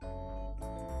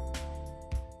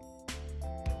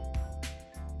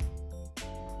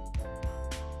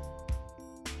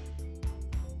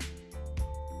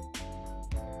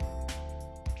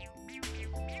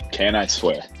Can I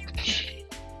swear?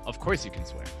 Of course you can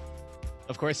swear.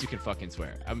 Of course you can fucking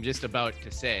swear. I'm just about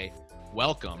to say,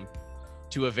 welcome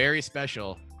to a very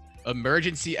special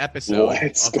emergency episode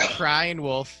Let's of go. Crying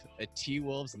Wolf, a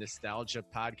T-Wolves nostalgia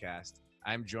podcast.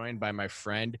 I'm joined by my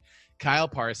friend Kyle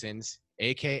Parsons,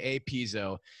 aka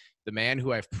Pizzo, the man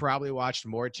who I've probably watched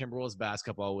more Timberwolves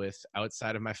basketball with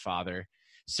outside of my father.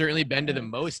 Certainly been to the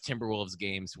most Timberwolves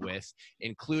games with,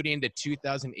 including the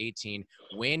 2018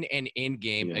 win and in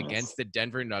game against the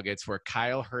Denver Nuggets, where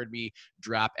Kyle heard me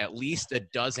drop at least a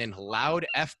dozen loud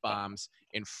F-bombs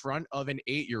in front of an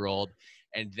 8-year-old.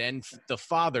 And then the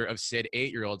father of said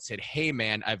 8-year-old said, "Hey,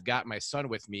 man, I've got my son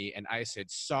with me." And I said,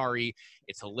 "Sorry,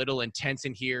 it's a little intense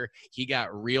in here." He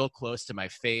got real close to my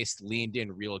face, leaned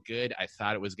in real good. I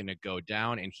thought it was going to go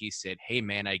down. And he said, "Hey,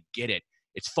 man, I get it.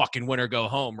 It's fucking win or go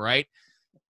home, right?"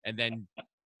 And then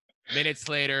minutes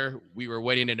later, we were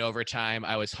winning in overtime.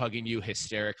 I was hugging you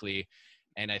hysterically.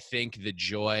 And I think the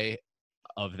joy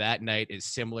of that night is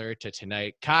similar to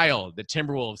tonight. Kyle, the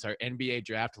Timberwolves are NBA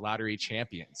draft lottery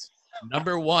champions.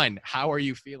 Number one, how are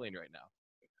you feeling right now?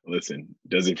 Listen,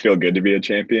 does it feel good to be a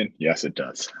champion? Yes, it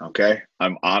does. Okay.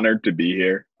 I'm honored to be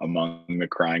here among the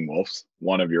Crying Wolves,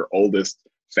 one of your oldest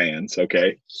fans.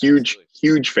 Okay. Huge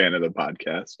fan of the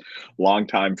podcast. Long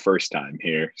time, first time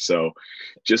here. So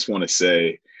just want to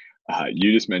say,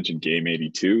 you just mentioned game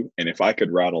 82. And if I could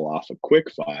rattle off a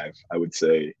quick five, I would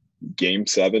say game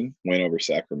 7 win over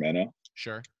Sacramento.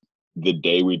 Sure. The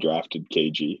day we drafted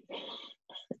KG.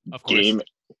 Of course.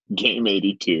 Game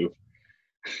 82.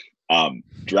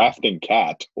 Drafting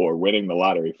Cat or winning the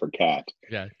lottery for Cat.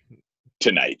 Yeah.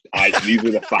 Tonight. These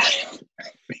are the five.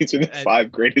 These are the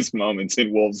 5 greatest moments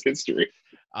in Wolves history.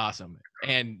 Awesome.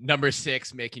 And number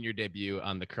 6, making your debut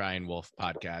on the Crying Wolf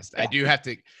podcast. I do have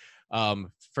to,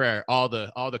 for all the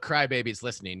crybabies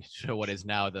listening to what is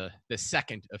now the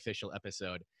second official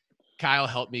episode, Kyle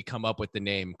helped me come up with the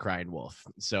name Crying Wolf.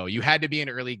 So you had to be an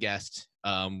early guest.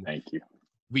 Thank you.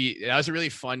 That was a really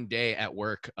fun day at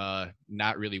work,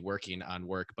 not really working on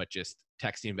work, but just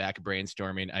texting back,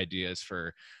 brainstorming ideas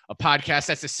for a podcast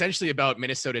that's essentially about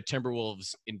Minnesota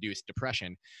Timberwolves induced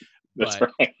depression. That's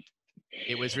but right.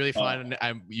 It was really fun.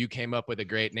 You came up with a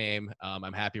great name.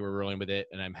 I'm happy we're rolling with it,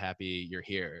 and I'm happy you're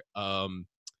here.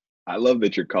 I love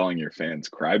that you're calling your fans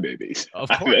crybabies. Of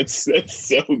course. That's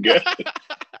so good.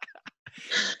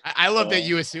 I love that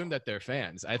you assume that they're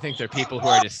fans. I think they're people who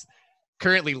are just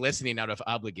currently listening out of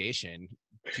obligation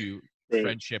to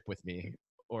friendship with me.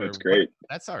 That's great.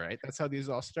 That's all right. That's how these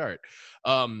all start.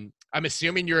 I'm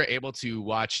assuming you're able to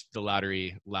watch the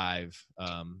lottery live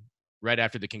right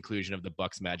after the conclusion of the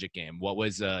Bucks Magic game. What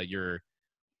was your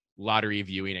lottery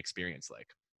viewing experience like?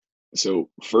 So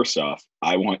first off,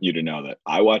 I want you to know that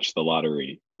I watch the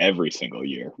lottery every single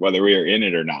year, whether we are in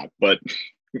it or not. But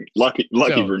lucky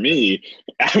for me,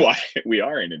 we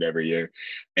are in it every year.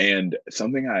 And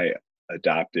something I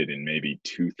adopted in maybe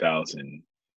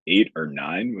 2008 or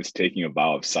 9 was taking a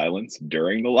vow of silence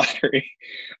during the lottery.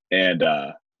 And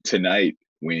tonight,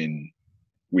 when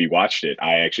we watched it,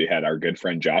 I actually had our good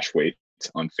friend Josh Waits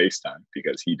on FaceTime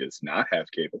because he does not have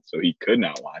cable, so he could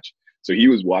not watch. So he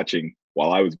was watching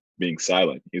while I was being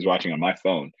silent. He was watching on my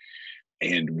phone.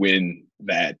 And when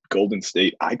that Golden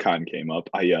State icon came up,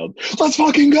 I yelled, "Let's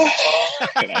fucking go!"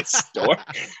 And I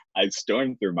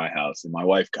stormed through my house, and my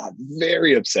wife got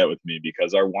very upset with me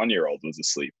because our 1-year-old was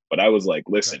asleep. But I was like,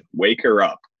 "Listen, wake her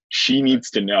up. She needs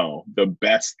to know the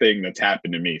best thing that's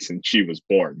happened to me since she was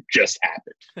born just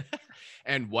happened."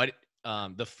 And what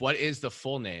is the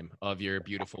full name of your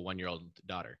beautiful 1-year-old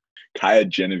daughter? Kaya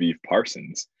Genevieve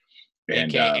Parsons.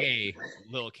 And AKA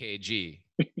Lil KG.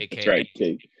 AKA that's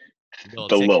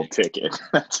right, Little Ticket.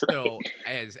 That's right. So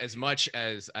as much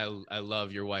as I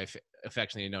love your wife,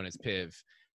 affectionately known as Piv,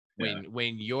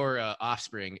 when your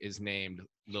offspring is named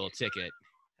Little Ticket,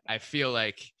 I feel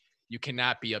like you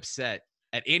cannot be upset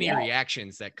at any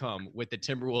reactions that come with the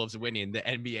Timberwolves winning the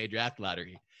NBA draft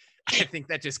lottery. I think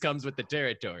that just comes with the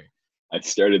territory. I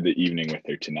started the evening with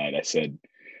her tonight. I said,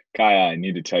 "Kaya, I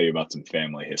need to tell you about some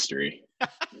family history."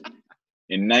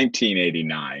 In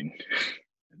 1989,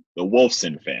 the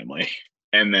Wolfson family.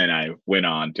 And then I went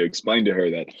on to explain to her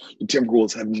that the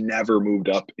Timberwolves have never moved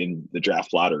up in the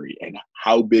draft lottery and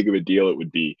how big of a deal it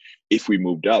would be if we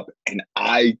moved up. And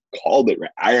I called it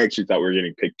right. I actually thought we were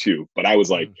getting picked 2, but I was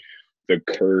like, the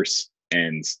curse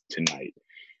ends tonight.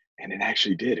 And it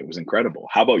actually did. It was incredible.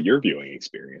 How about your viewing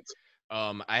experience?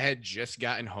 I had just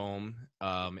gotten home.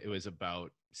 It was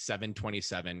about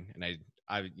 7:27, and I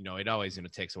it always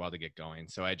takes a while to get going.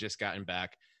 So I had just gotten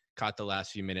back, caught the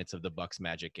last few minutes of the Bucks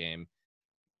Magic game,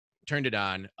 turned it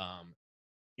on.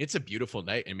 It's a beautiful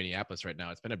night in Minneapolis right now.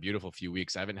 It's been a beautiful few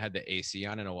weeks. I haven't had the AC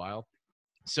on in a while.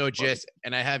 So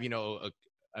and I have,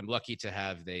 I'm lucky to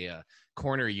have the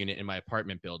corner unit in my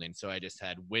apartment building. So I just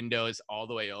had windows all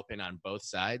the way open on both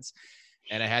sides.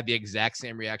 And I had the exact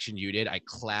same reaction you did. I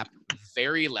clapped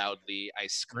very loudly. I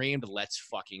screamed, "Let's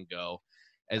fucking go,"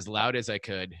 as loud as I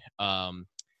could.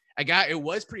 It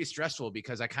was pretty stressful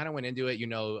because I kind of went into it,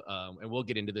 and we'll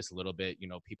get into this a little bit.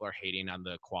 People are hating on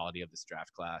the quality of this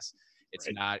draft class. It's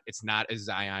not a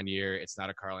Zion year. It's not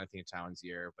a Karl Anthony Towns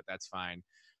year, but that's fine.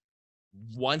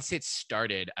 Once it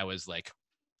started, I was like,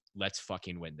 let's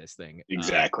fucking win this thing.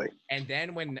 Exactly. And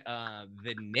then when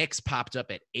the Knicks popped up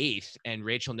at 8th and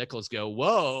Rachel Nichols go,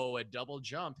 whoa, a double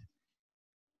jump,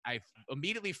 I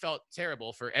immediately felt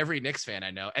terrible for every Knicks fan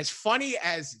I know. As funny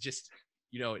as just,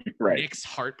 Knicks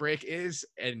heartbreak is,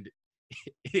 and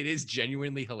it is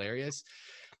genuinely hilarious.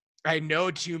 I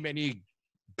know too many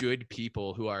good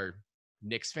people who are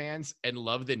Knicks fans and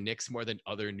love the Knicks more than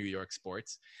other New York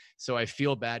sports. So I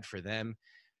feel bad for them.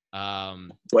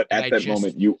 But at that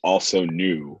moment, you also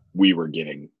knew we were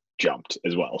getting jumped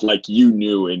as well. Like, you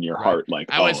knew in your heart, like,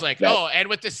 I was like, and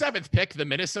with the 7th pick, the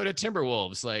Minnesota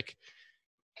Timberwolves, like,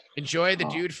 enjoy the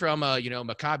dude from,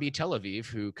 Maccabi Tel Aviv,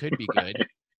 who could be good.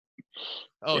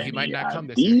 He might not come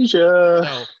this year.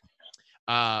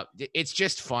 So, it's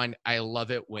just fun. I love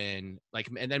it when, like,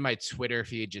 and then my Twitter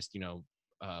feed just,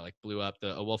 blew up.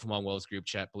 A Wolf Among Wolves group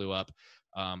chat blew up.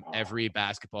 Every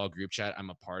basketball group chat I'm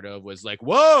a part of was like,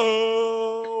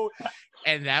 whoa.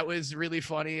 And that was really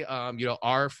funny.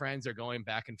 Our friends are going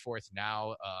back and forth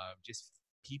now. Just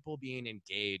people being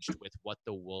engaged with what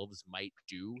the Wolves might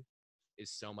do is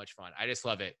so much fun. I just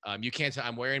love it. You can't tell,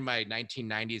 I'm wearing my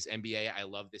 1990s NBA I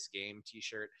love this game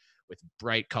t-shirt with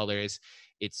bright colors.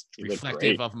 It's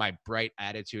reflective of my bright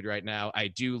attitude right now. I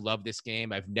do love this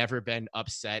game. I've never been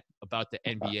upset about the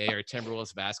NBA or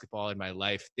Timberwolves basketball in my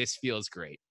life. This feels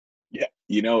great. Yeah.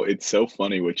 It's so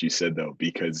funny what you said, though,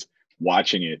 because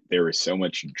watching it, there was so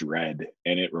much dread.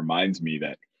 And it reminds me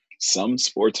that some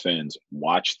sports fans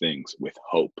watch things with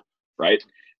hope, right?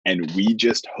 And we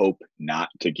just hope not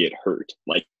to get hurt.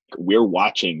 Like, we're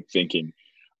watching thinking,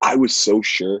 I was so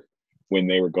sure when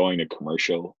they were going to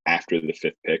commercial after the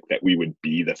 5th pick that we would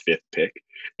be the 5th pick.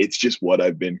 It's just what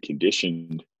I've been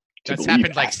conditioned to believe. That's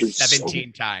happened like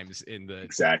 17 times in the.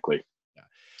 Exactly.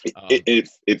 Yeah.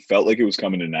 It felt like it was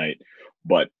coming tonight,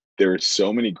 but there are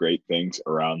so many great things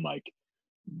around. Like,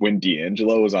 when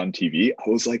D'Angelo was on TV, I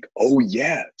was like, oh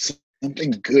yeah,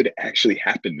 something good actually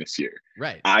happened this year.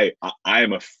 Right. I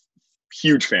am a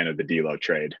huge fan of the D'Lo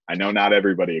trade. I know not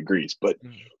everybody agrees, but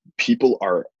people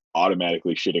are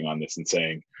automatically shitting on this and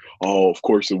saying, oh, of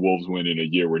course the Wolves win in a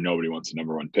year where nobody wants a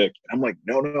number 1 pick. And I'm like,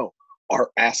 no. Our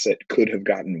asset could have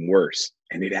gotten worse,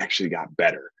 and it actually got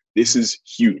better. This is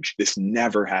huge. This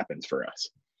never happens for us.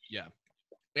 Yeah.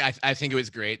 I think it was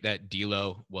great that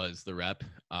D'Lo was the rep.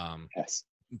 Yes.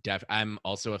 I'm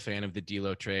also a fan of the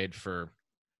D'Lo trade for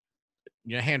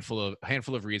a handful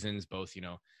of reasons, both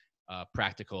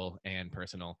practical and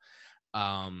personal.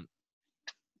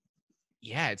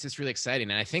 Yeah, it's just really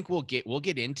exciting, and I think we'll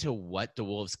get into what the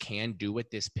Wolves can do with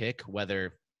this pick,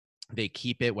 whether they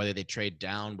keep it, whether they trade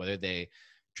down, whether they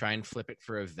try and flip it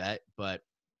for a vet. But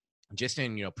just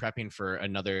in prepping for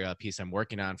another piece I'm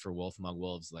working on for Wolf Among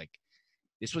Wolves, like,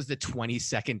 this was the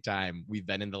 22nd time we've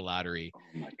been in the lottery,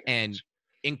 and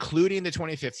including the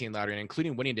 2015 lottery and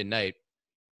including winning tonight,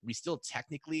 we still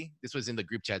technically, this was in the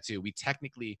group chat too, we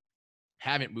technically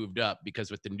haven't moved up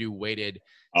because with the new weighted,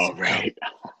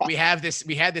 we had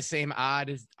the same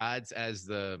odds as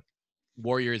the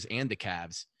Warriors and the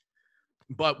Cavs,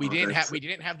 but we didn't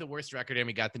have the worst record, and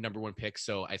we got the number 1 pick,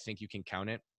 so I think you can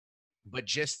count it. But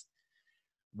just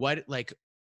what, like,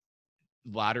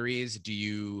 lotteries do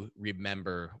you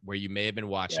remember where you may have been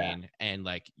watching and,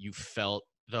 like, you felt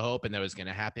the hope and that was going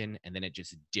to happen, and then it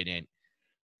just didn't?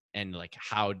 And, like,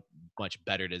 how much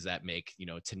better does that make,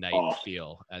 tonight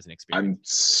feel as an experience? I'm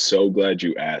so glad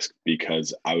you asked,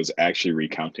 because I was actually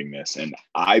recounting this, and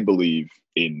I believe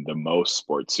in the most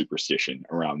sports superstition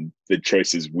around the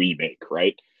choices we make,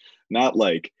 right? Not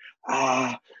like,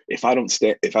 if I don't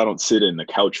sit in the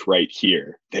couch right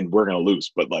here, then we're going to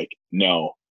lose. But, like,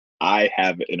 no, I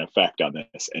have an effect on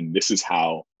this, and this is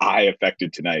how I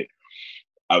affected tonight.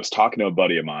 I was talking to a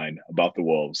buddy of mine about the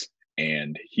Wolves,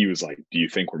 and he was like, do you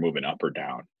think we're moving up or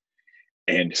down?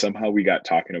 And somehow we got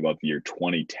talking about the year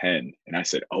 2010. And I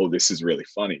said, oh, this is really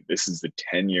funny. This is the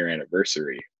 10-year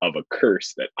anniversary of a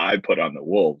curse that I put on the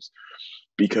Wolves.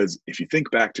 Because if you think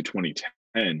back to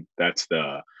 2010, that's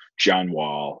the John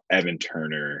Wall, Evan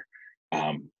Turner,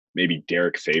 maybe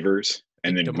Derek Favors.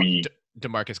 And then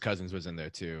DeMarcus Cousins was in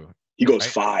there too. He goes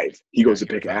right? 5. He goes to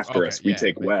pick after Okay, us. We yeah,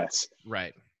 take Wes.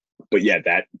 right. But yeah,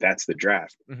 that's the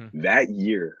draft. That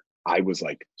year, I was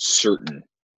like certain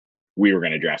we were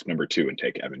going to draft number 2 and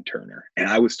take Evan Turner. And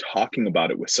I was talking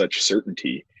about it with such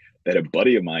certainty that a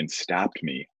buddy of mine stopped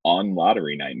me on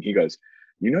lottery night. And he goes,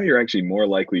 you're actually more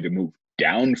likely to move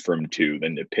down from 2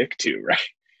 than to pick 2, right?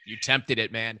 You tempted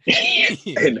it, man.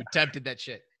 You tempted that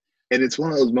shit. And it's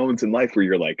one of those moments in life where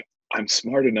you're like, I'm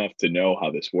smart enough to know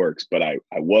how this works, but I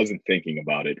wasn't thinking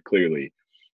about it clearly.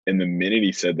 And the minute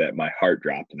he said that, my heart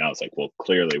dropped. And I was like, well,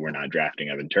 clearly we're not drafting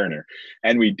Evan Turner.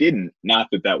 And we didn't. Not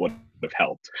that would have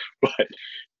helped. But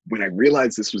when I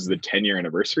realized this was the 10-year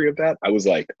anniversary of that, I was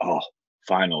like, oh,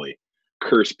 finally,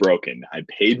 curse broken. I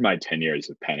paid my 10 years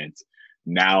of penance.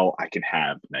 Now I can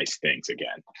have nice things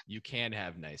again. You can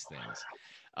have nice things.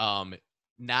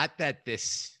 Not that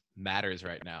this matters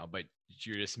right now, but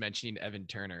you're just mentioning Evan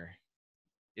Turner.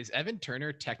 Is Evan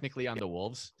Turner technically on the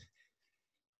Wolves?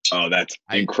 Oh, that's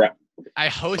incredible. I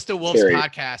host a Wolves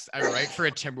podcast. I write for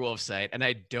a Timberwolves site, and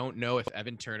I don't know if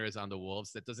Evan Turner is on the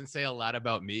Wolves. That doesn't say a lot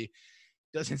about me.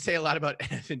 Doesn't say a lot about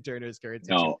Evan Turner's current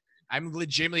situation. No. I'm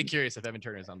legitimately curious if Evan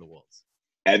Turner is on the Wolves.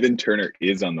 Evan Turner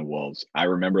is on the Wolves. I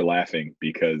remember laughing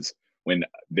because when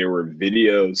there were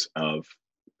videos of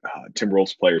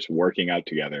Timberwolves players working out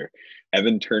together,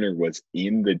 Evan Turner was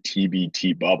in the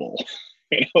TBT bubble.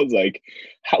 And I was like,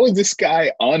 how is this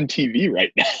guy on TV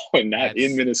right now and not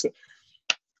in Minnesota?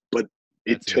 But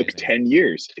it took amazing. 10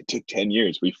 years. It took 10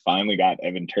 years. We finally got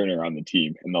Evan Turner on the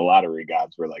team, and the lottery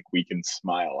gods were like, we can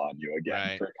smile on you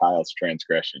again for Kyle's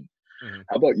transgression.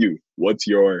 How about you? What's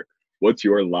your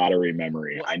lottery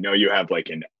memory? Well, I know you have like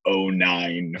an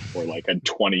 2009 or like a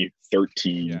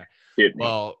 2013. Yeah. Hit me.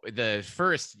 Well, the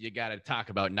first, you got to talk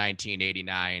about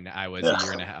 1989. I was a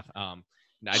year and a half.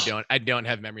 I don't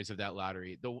have memories of that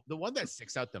lottery. The one that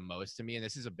sticks out the most to me, and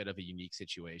this is a bit of a unique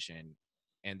situation,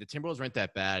 and the Timberwolves weren't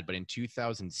that bad, but in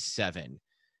 2007,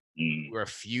 we're a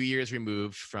few years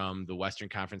removed from the Western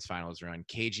Conference Finals run.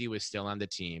 KG was still on the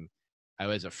team. I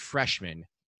was a freshman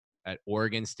at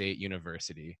Oregon State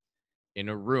University in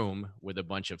a room with a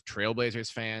bunch of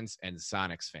Trailblazers fans and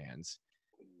Sonics fans.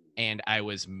 And I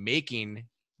was making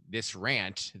this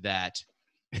rant that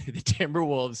the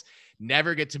Timberwolves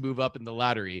never get to move up in the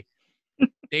lottery.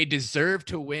 They deserve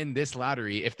to win this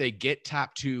lottery. If they get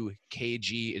top 2,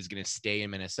 KG is going to stay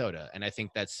in Minnesota. And I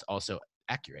think that's also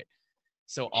accurate.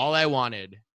 So all I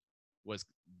wanted was,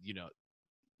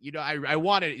 I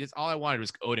wanted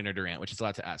was Odin or Durant, which is a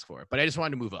lot to ask for, but I just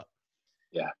wanted to move up.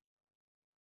 Yeah.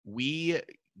 We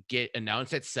get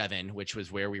announced at 7, which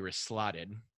was where we were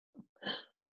slotted.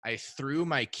 I threw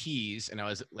my keys and I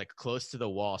was like close to the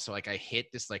wall. So like I hit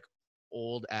this like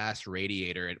old ass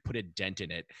radiator and put a dent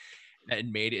in it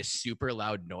and made a super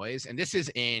loud noise. And this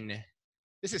is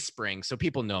spring. So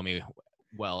people know me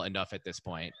well enough at this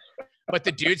point, but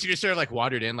the dudes who just sort of like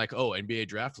wandered in like, oh, NBA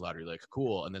draft lottery, like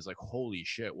cool. And there's like, holy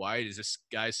shit, why is this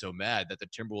guy so mad that the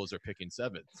Timberwolves are picking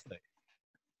 7th? Like,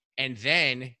 and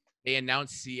then they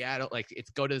announced Seattle, like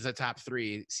it's go to the top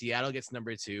 3. Seattle gets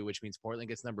number 2, which means Portland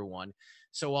gets number 1.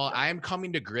 So while I'm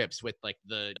coming to grips with like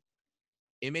the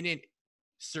imminent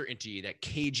certainty that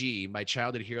KG, my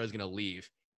childhood hero, is going to leave,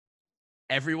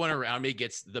 everyone around me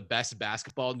gets the best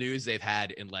basketball news they've had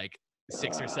in like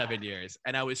 6 or 7 years.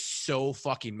 And I was so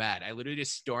fucking mad. I literally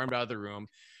just stormed out of the room,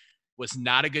 was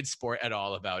not a good sport at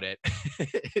all about it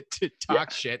to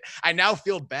talk shit. I now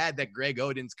feel bad that Greg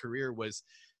Oden's career was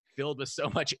filled with so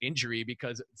much injury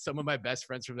because some of my best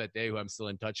friends from that day who I'm still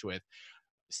in touch with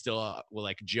still will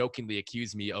like jokingly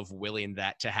accuse me of willing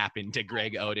that to happen to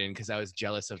Greg Oden because I was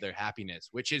jealous of their happiness,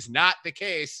 which is not the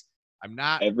case. I'm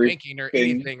not ranking or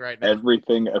anything right now.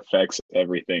 Everything affects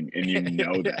everything, and you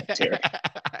know that, Terry.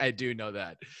 I do know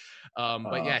that.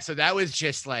 But yeah, so that was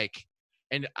just like,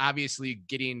 and obviously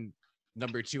getting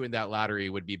number 2 in that lottery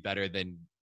would be better than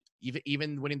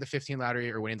even winning the 15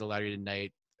 lottery or winning the lottery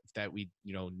tonight. That we,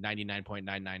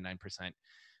 99.999%,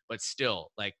 but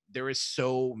still, like there was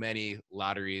so many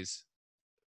lotteries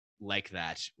like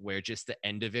that where just the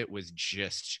end of it was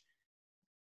just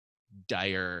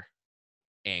dire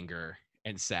anger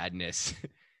and sadness.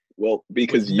 Well,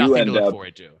 because you end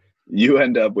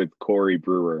up with Corey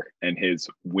Brewer and his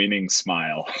winning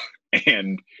smile.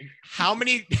 And how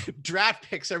many draft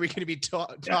picks are we going to be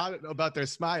taught about their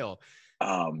smile?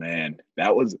 Oh man,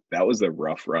 that was a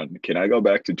rough run. Can I go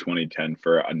back to 2010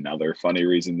 for another funny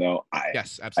reason though?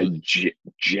 Yes, absolutely.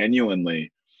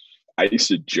 Genuinely, I used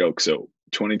to joke. So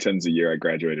 2010 is the year I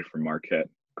graduated from Marquette,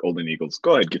 Golden Eagles.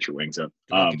 Go ahead, get your wings up.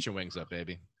 Get your wings up,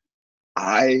 baby.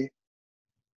 I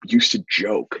used to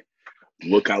joke,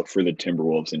 look out for the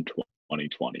Timberwolves in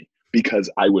 2020 because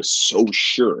I was so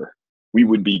sure we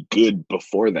would be good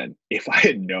before then. If I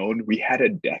had known we had a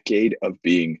decade of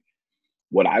being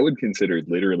what I would consider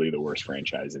literally the worst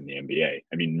franchise in the NBA.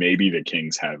 I mean, maybe the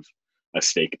Kings have a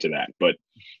stake to that, but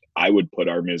I would put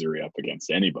our misery up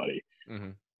against anybody.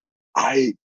 Mm-hmm.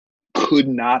 I could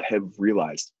not have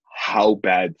realized how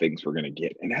bad things were going to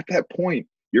get. And at that point,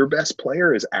 your best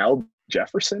player is Al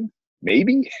Jefferson,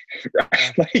 maybe?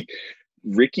 Right? Like,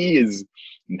 Ricky is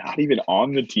not even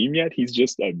on the team yet. He's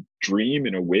just a dream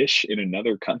and a wish in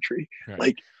another country. Right.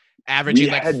 Like, averaging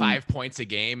like 5 points a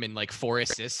game and like 4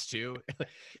 assists too.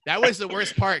 That was the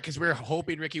worst part, because we were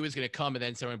hoping Ricky was going to come, and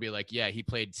then someone would be like, yeah, he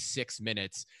played 6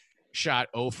 minutes, shot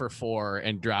 0 for 4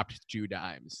 and dropped 2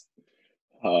 dimes.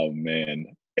 Oh man.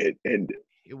 And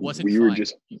it wasn't we fun.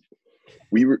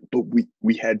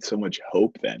 we had so much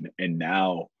hope then. And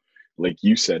now, like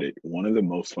you said it, one of the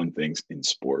most fun things in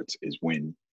sports is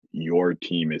when your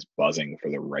team is buzzing for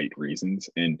the right reasons.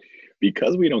 And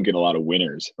because we don't get a lot of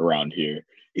winners around here,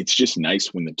 it's just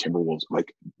nice when the Timberwolves,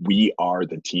 like, we are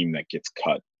the team that gets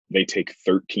cut. They take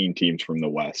 13 teams from the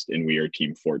West and we are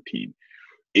team 14.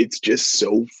 It's just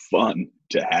so fun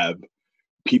to have.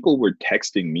 People were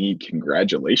texting me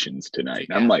congratulations tonight.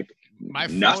 And I'm like,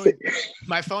 nothing.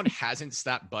 My phone hasn't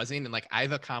stopped buzzing, and like,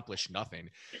 I've accomplished nothing.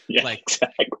 Yeah, like,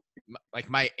 exactly. Like,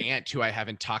 my aunt, who I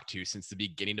haven't talked to since the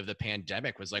beginning of the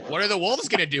pandemic, was like, what are the Wolves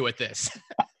going to do with this?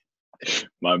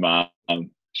 My mom,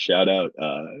 shout out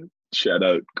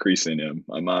Crease and him.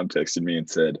 My mom texted me and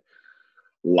said,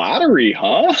 lottery,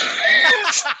 huh?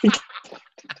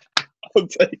 I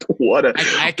was like, what a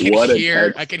I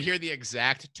can hear the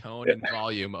exact tone and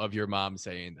volume of your mom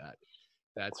saying that.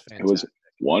 That's fantastic. It was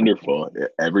wonderful.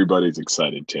 Everybody's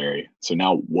excited, Terry. So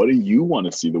now, what do you want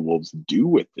to see the Wolves do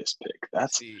with this pick?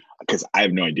 That's because I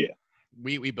have no idea.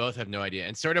 We both have no idea.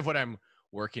 And sort of what I'm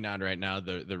working on right now,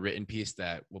 the written piece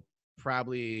that will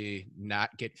probably not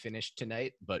get finished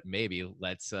tonight, but maybe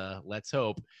let's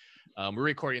hope. We're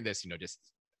recording this, just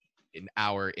an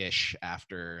hour-ish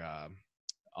after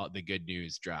all the good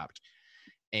news dropped.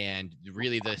 And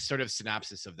really the sort of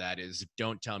synopsis of that is,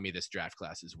 don't tell me this draft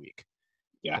class is weak.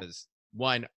 Yeah. Because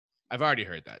one, I've already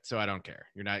heard that, so I don't care.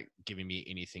 You're not giving me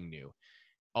anything new.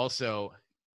 Also,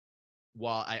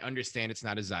 while I understand it's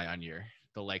not a Zion year,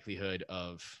 the likelihood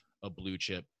of a blue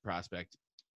chip prospect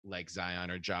like Zion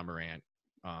or Ja Morant,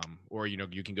 or,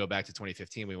 you can go back to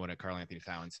 2015, we won at Karl Anthony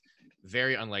Towns,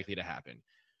 very unlikely to happen.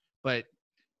 But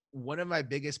one of my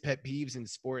biggest pet peeves in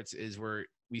sports is where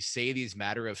we say these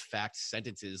matter of fact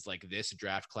sentences like, this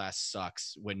draft class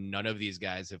sucks, when none of these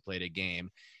guys have played a game.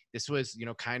 This was,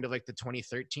 kind of like the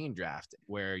 2013 draft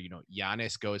where,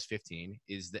 Giannis goes 15,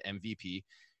 is the MVP.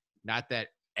 Not that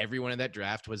everyone in that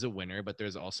draft was a winner, but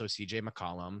there's also CJ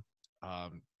McCollum.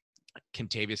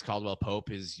 Kentavious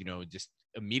Caldwell-Pope is, just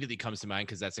immediately comes to mind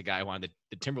because that's a guy I wanted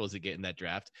the Timberwolves to get in that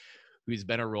draft, who's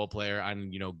been a role player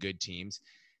on, good teams.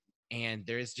 And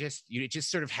there's just, it just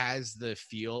sort of has the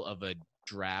feel of a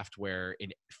draft where a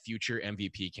future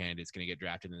MVP candidate is going to get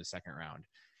drafted in the second round.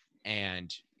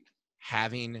 And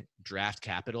having draft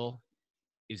capital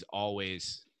is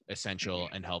always essential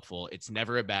and helpful. It's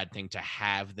never a bad thing to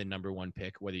have the number 1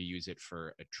 pick, whether you use it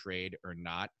for a trade or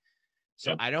not.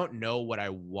 So I don't know what I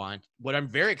want. What I'm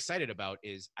very excited about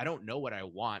is I don't know what I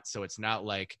want. So it's not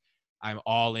like I'm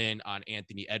all in on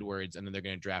Anthony Edwards and then they're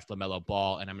going to draft LaMelo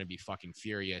Ball and I'm going to be fucking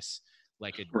furious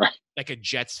like a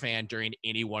Jets fan during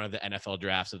any one of the NFL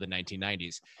drafts of the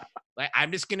 1990s. Like,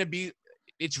 I'm just going to be,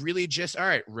 it's really just, all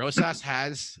right, Rosas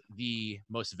has the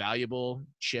most valuable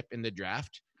chip in the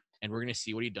draft and we're going to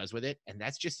see what he does with it. And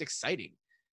that's just exciting.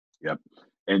 Yep.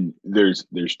 And there's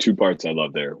 2 parts I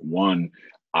love there. One,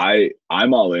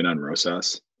 I'm all in on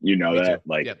Rosas. You know that?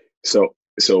 Like, yep.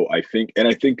 So I think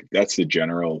that's the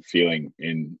general feeling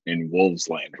in Wolves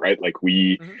land, right? Like,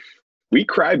 we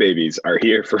crybabies are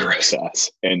here for Rosas,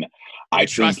 and I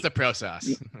trust the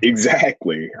process.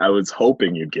 Exactly. I was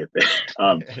hoping you'd get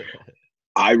there.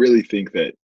 I really think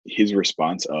that his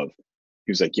response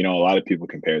he was like, a lot of people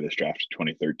compare this draft to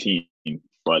 2013,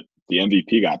 but the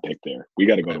MVP got picked there. We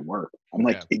got to go to work. I'm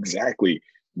like, exactly.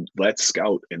 Let's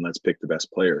scout and let's pick the best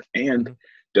player. And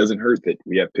doesn't hurt that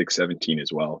we have pick 17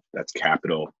 as well. That's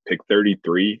capital. Pick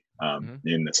 33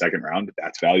 in the second round.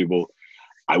 That's valuable.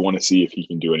 I want to see if he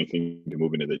can do anything to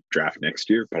move into the draft next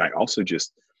year. But I also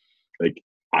just, like,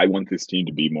 I want this team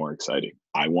to be more exciting.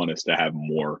 I want us to have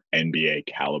more NBA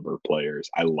caliber players.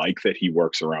 I like that he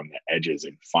works around the edges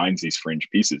and finds these fringe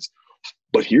pieces.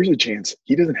 But here's a chance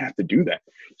he doesn't have to do that.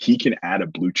 He can add a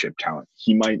blue chip talent.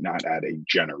 He might not add a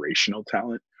generational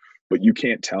talent, but you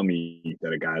can't tell me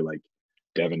that a guy like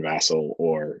Devin Vassell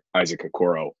or Isaac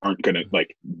Okoro aren't going to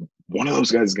like one of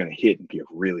those guys is going to hit and be a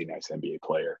really nice NBA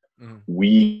player. Mm-hmm.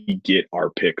 We get our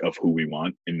pick of who we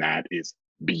want, and that is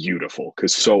beautiful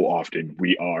because so often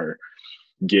we are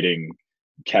getting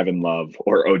Kevin Love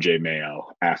or OJ Mayo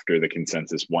after the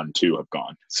consensus 1-2 have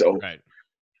gone. So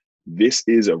this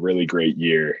is a really great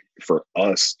year for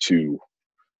us to,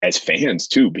 as fans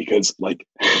too, because like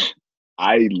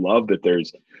I love that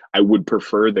I would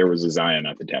prefer there was a Zion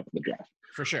at the top of the draft.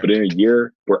 For sure. But in a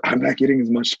year where I'm not getting as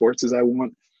much sports as I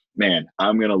want, man,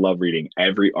 I'm going to love reading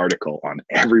every article on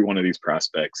every one of these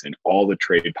prospects and all the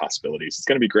trade possibilities. It's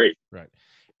going to be great. Right.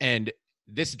 And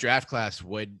this draft class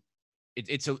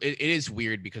it is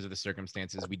weird because of the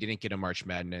circumstances. We didn't get a March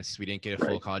Madness. We didn't get a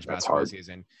full college basketball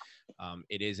season.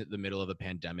 It is at the middle of a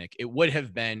pandemic. It would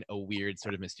have been a weird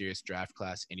sort of mysterious draft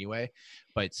class anyway,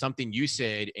 but something you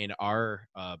said in our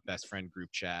best friend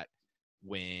group chat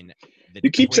when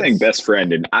you keep saying best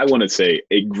friend, and I want to say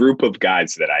a group of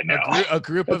guys that I know. A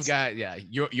group of guys, yeah,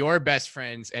 your best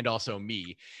friends and also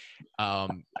me.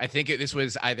 I think this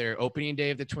was either opening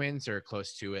day of the Twins or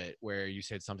close to it, where you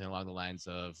said something along the lines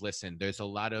of, listen, there's a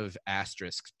lot of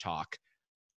asterisk talk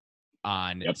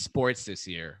on sports this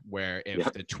year, where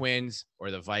if the Twins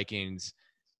or the Vikings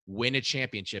win a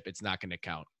championship, it's not going to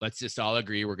count. Let's just all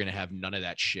agree we're going to have none of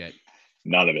that shit.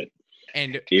 None of it.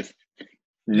 And if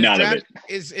none of it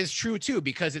is true too,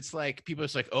 because it's like people are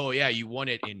just like, oh yeah, you won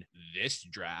it in this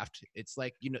draft. It's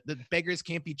like, the beggars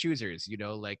can't be choosers,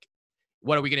 like,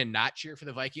 what are we going to not cheer for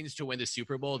the Vikings to win the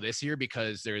Super Bowl this year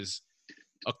because there's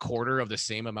a quarter of the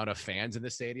same amount of fans in the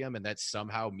stadium and that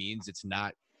somehow means it's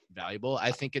not valuable?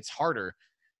 I think it's harder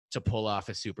to pull off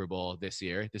a Super Bowl this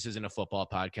year. This isn't a football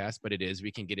podcast, but it is.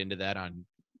 We can get into that on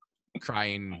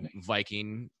Crying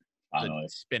Viking, the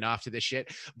spin-off to this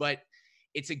shit. But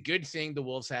it's a good thing the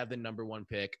Wolves have the number 1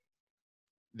 pick.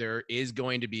 There is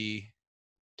going to be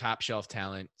top shelf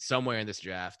talent somewhere in this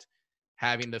draft.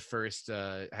 Having the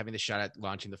shot at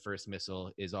launching the first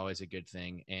missile is always a good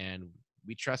thing. And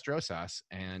we trust Rosas,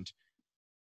 and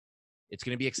it's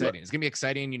going to be exciting. It's going to be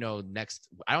exciting, next,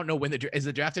 I don't know when is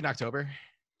the draft in October?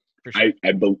 For sure.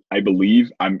 I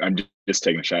believe I'm just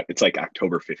taking a shot. It's like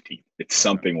October 15th. It's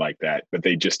something like that, but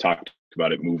they just talked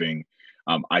about it moving.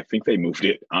 I think they moved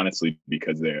it honestly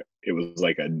because it was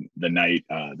like the night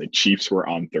the Chiefs were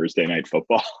on Thursday Night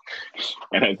Football,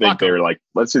 and I think they were like,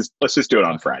 let's just do it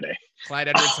on Friday. Clyde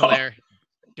Edwards-Helaire,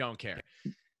 don't care.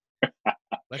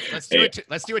 Let's do it.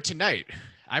 Let's do it tonight.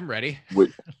 I'm ready.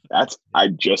 I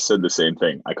just said the same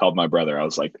thing. I called my brother. I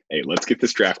was like, hey, let's get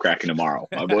this draft cracking tomorrow.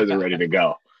 My boys are ready to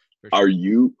go. Sure. Are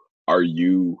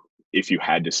you? If you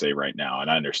had to say right now,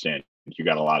 and I understand. You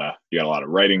got a lot of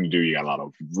writing to do. You got a lot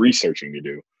of researching to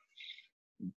do.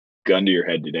 Gun to your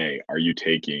head today, are you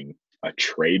taking a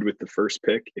trade with the first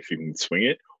pick if you can swing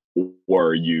it, or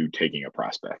are you taking a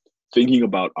prospect? Thinking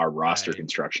about our roster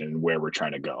construction and where we're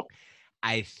trying to go.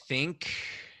 I think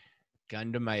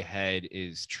gun to my head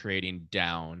is trading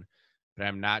down, but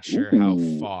I'm not sure how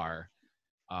far.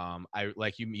 I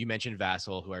like you mentioned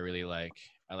Vassell, who I really like.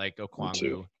 I like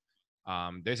Okongwu.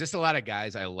 There's just a lot of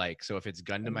guys I like. So if it's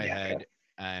gun to my head,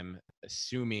 I'm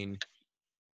assuming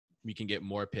we can get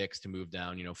more picks to move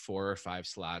down, 4 or 5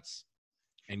 slots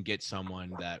and get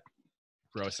someone that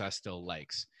Rosas still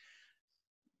likes.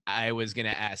 I was going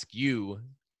to ask you,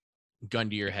 gun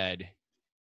to your head,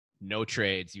 no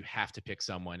trades. You have to pick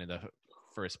someone in the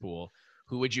first pool.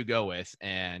 Who would you go with?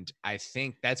 And I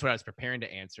think that's what I was preparing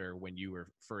to answer when you were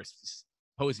first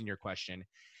posing your question.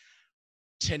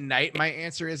 Tonight, my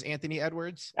answer is Anthony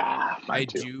Edwards. I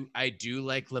do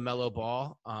like LaMelo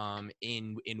Ball.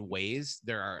 In ways,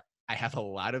 I have a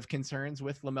lot of concerns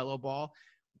with LaMelo Ball.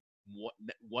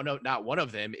 Not one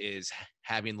of them is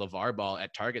having LeVar Ball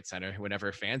at Target Center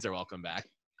whenever fans are welcome back.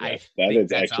 Yes, that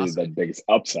is actually awesome. The biggest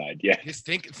upside. Yeah. Just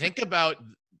think about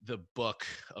the book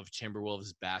of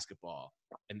Timberwolves basketball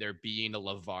and there being a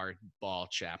LeVar Ball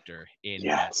chapter in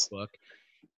that book.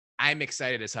 I'm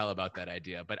excited as hell about that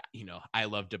idea, but I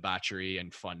love debauchery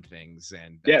and fun things,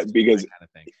 and because kind of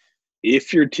thing.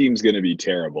 If your team's going to be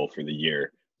terrible for the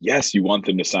year, yes, you want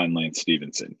them to sign Lance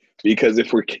Stevenson, because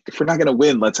if we're not going to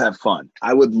win, let's have fun.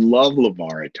 I would love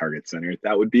LeVar at Target Center.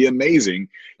 That would be amazing.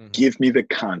 Mm-hmm. Give me the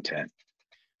content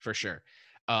for sure.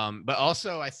 But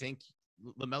also, I think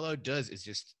LaMelo is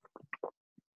just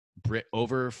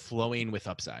overflowing with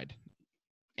upside,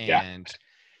 and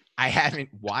I haven't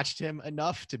watched him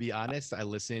enough, to be honest. I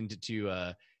listened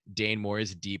to Dane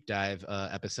Moore's deep dive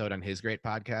episode on his great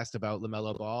podcast about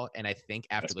LaMelo Ball. And I think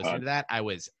after listening to that, I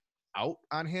was out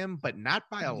on him, but not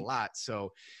by a lot.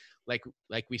 So like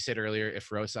we said earlier,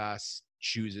 if Rosas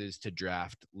chooses to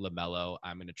draft LaMelo,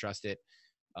 I'm going to trust it.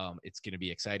 It's going to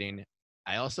be exciting.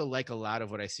 I also like a lot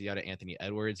of what I see out of Anthony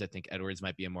Edwards. I think Edwards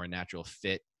might be a more natural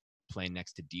fit playing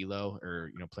next to D'Lo,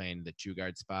 or playing the 2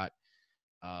 guard spot.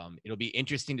 It'll be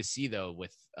interesting to see though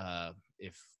with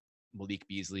if Malik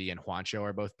Beasley and Juancho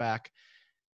are both back.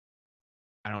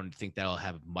 I don't think that'll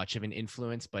have much of an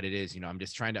influence, but it is, I'm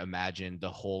just trying to imagine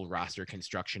the whole roster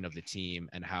construction of the team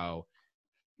and how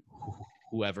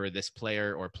whoever this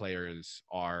player or players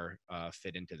are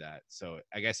fit into that. So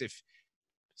I guess if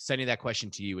sending that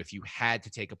question to you, if you had to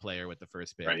take a player with the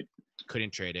first pick, right,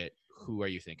 couldn't trade it, who are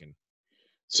you thinking?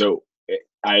 So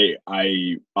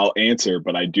I'll answer,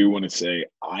 but I do want to say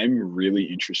I'm really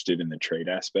interested in the trade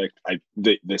aspect.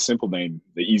 The simple name,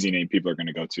 the easy name people are going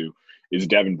to go to is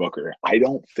Devin Booker. I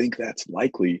don't think that's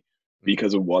likely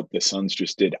because of what the Suns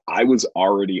just did. I was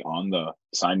already on the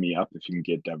sign me up if you can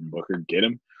get Devin Booker, get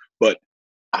him. But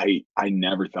I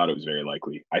never thought it was very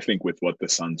likely. I think with what the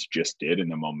Suns just did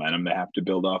and the momentum they have to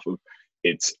build off of,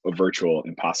 it's a virtual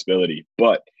impossibility.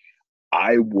 But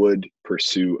I would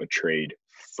pursue a trade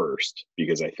first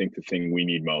because I think the thing we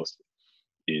need most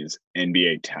is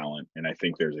NBA talent. And I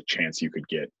think there's a chance you could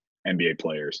get NBA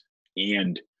players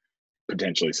and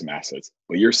potentially some assets.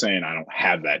 But you're saying I don't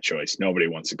have that choice. Nobody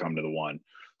wants to come to the one.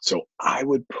 So I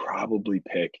would probably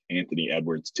pick Anthony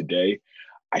Edwards today.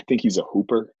 I think he's a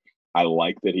hooper. I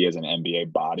like that he has an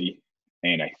NBA body,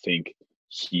 and I think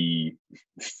he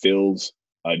fills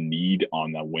a need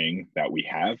on the wing that we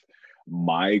have.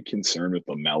 My concern with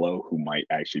LaMelo, who might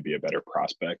actually be a better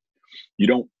prospect, you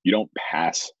don't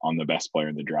pass on the best player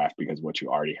in the draft because what you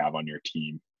already have on your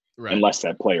team, right, unless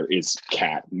that player is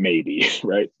Cat, maybe,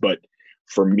 right? But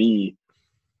for me,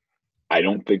 I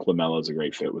don't think LaMelo is a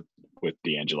great fit with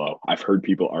D'Angelo. I've heard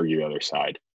people argue the other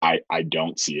side. I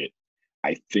don't see it.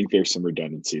 I think there's some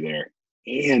redundancy there.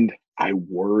 And I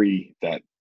worry that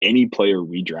any player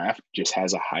we draft just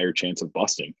has a higher chance of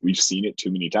busting. We've seen it too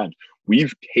many times.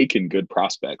 We've taken good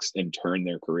prospects and turned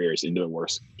their careers into a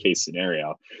worst case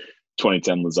scenario.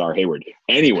 2010 Lazar Hayward.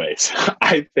 Anyways,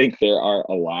 I think there are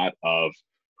a lot of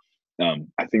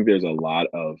there's a lot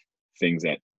of things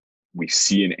that we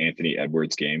see in Anthony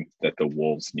Edwards' game that the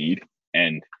Wolves need.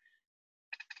 And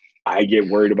I get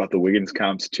worried about the Wiggins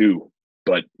comps too.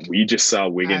 But we just saw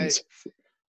Wiggins.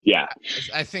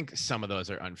 I think some of those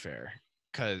are unfair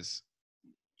because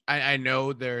I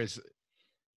know there's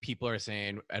people are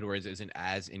saying Edwards isn't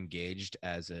as engaged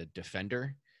as a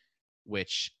defender,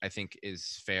 which I think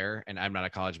is fair. And I'm not a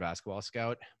college basketball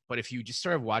scout, but if you just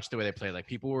sort of watch the way they play, like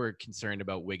people were concerned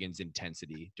about Wiggins'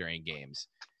 intensity during games.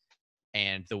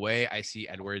 And the way I see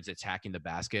Edwards attacking the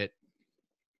basket,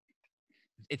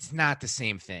 it's not the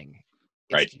same thing.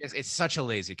 It's such a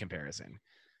lazy comparison.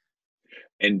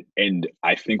 And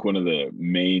I think one of the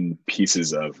main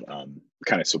pieces of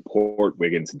kind of support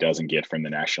Wiggins doesn't get from the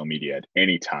national media at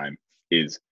any time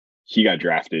is he got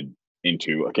drafted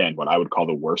into, again, what I would call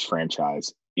the worst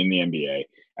franchise in the NBA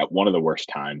at one of the worst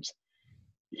times.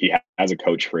 He has a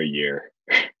coach for a year.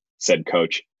 Said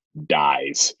coach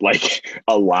dies. Like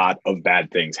a lot of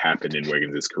bad things happened in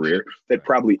Wiggins' career that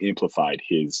probably amplified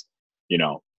his,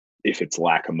 if it's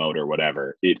lack of motor,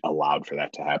 whatever, it allowed for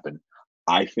that to happen.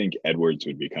 I think Edwards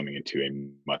would be coming into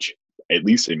at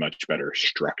least a much better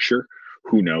structure.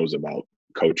 Who knows about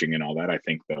coaching and all that? I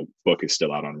think the book is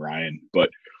still out on Ryan, but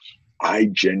I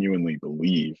genuinely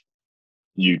believe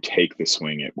you take the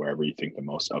swing at wherever you think the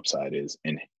most upside is.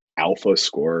 And alpha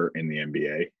scorer in the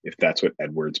NBA, if that's what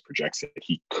Edwards projects that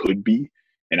he could be,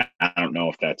 and I don't know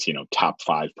if that's, top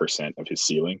 5% of his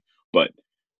ceiling, but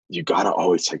you got to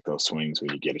always take those swings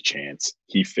when you get a chance.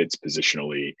 He fits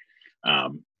positionally.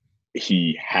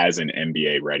 He has an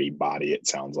NBA ready body, it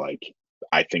sounds like.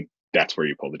 I think that's where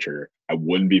you pull the trigger. I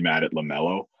wouldn't be mad at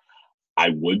LaMelo.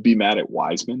 I would be mad at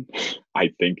Wiseman.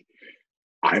 I think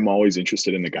I'm always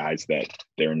interested in the guys that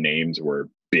their names were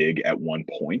big at one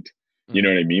point. You know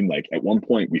what I mean? Like at one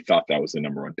point we thought that was the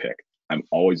number one pick. I'm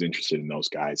always interested in those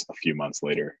guys a few months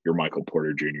later. Your Michael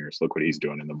Porter Jr.'s, look what he's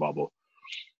doing in the bubble.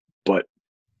 But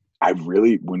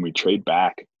when we trade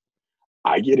back,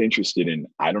 I get interested in,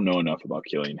 I don't know enough about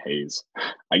Killian Hayes.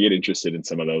 I get interested in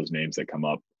some of those names that come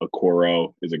up.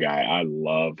 Okoro is a guy I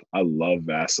love. I love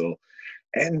Vassell.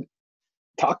 And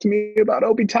talk to me about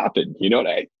Obi Toppin. You know what?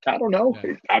 I don't know.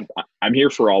 Yeah. I'm here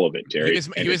for all of it, Jerry.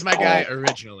 He was my guy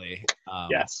originally.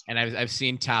 Yes. And I've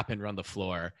seen Toppin run the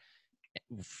floor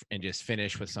and just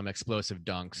finish with some explosive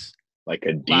dunks. Like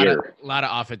a deer. A lot of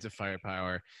offensive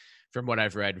firepower. From what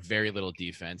I've read, very little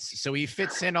defense. So he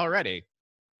fits in already.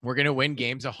 We're going to win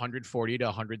games 140 to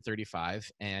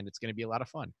 135, and it's going to be a lot of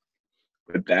fun.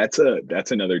 But that's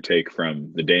another take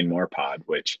from the Dane Moore pod,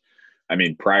 which I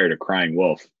mean, prior to Crying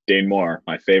Wolf, Dane Moore,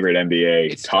 my favorite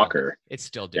NBA talker. It's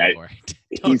still Dane Moore.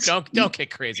 Don't get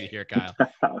crazy here, Kyle.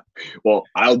 Well,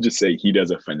 I'll just say he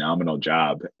does a phenomenal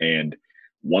job. And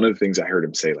one of the things I heard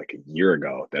him say like a year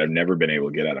ago that I've never been able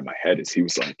to get out of my head is he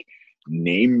was like,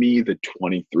 name me the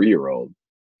 23-year-old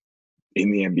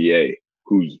in the NBA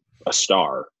who's a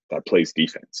star that plays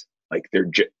defense. Like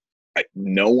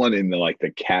no one in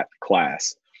the cat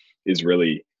class is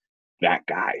really that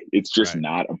guy. It's just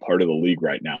not a part of the league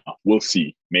right now. We'll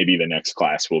see. Maybe the next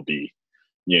class will be,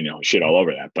 shit all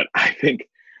over that. But I think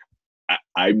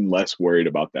I'm less worried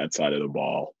about that side of the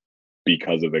ball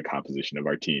because of the composition of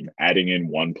our team. Adding in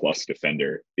 1+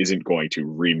 defender isn't going to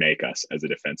remake us as a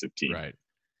defensive team. Right.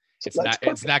 So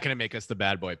it's not going to make us the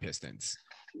bad boy Pistons.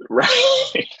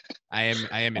 Right. I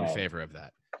am in favor of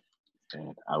that.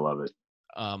 I love it.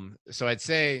 So I'd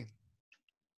say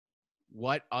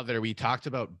we talked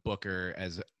about Booker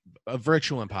as a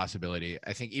virtual impossibility.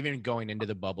 I think even going into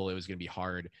the bubble, it was going to be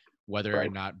hard whether or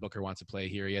not Booker wants to play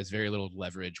here. He has very little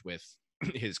leverage with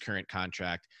his current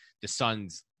contract. The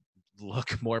Suns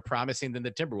look more promising than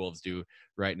the Timberwolves do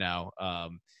right now.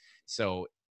 So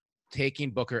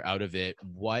taking Booker out of it,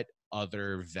 what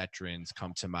other veterans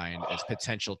come to mind as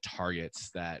potential targets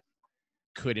that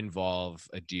could involve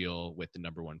a deal with the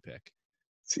number 1 pick?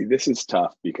 See, this is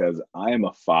tough because I am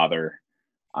a father.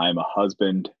 I am a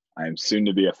husband. I am soon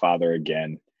to be a father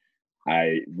again.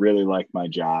 I really like my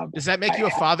job. Does that make you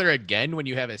a father again when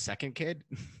you have a second kid?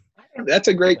 That's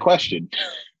a great question.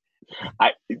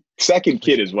 Second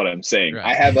kid is what I'm saying. Right.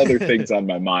 I have other things on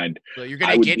my mind. So you're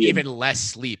going to get even less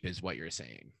sleep is what you're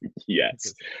saying.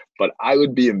 Yes. But I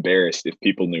would be embarrassed if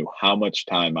people knew how much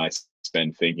time I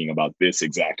spend thinking about this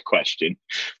exact question,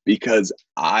 because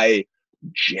I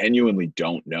genuinely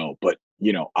don't know. But,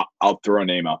 I'll throw a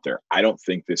name out there. I don't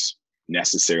think this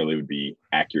necessarily would be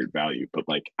accurate value, but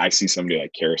I see somebody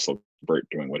like Caris LeVert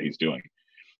doing what he's doing.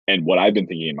 And what I've been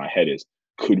thinking in my head is,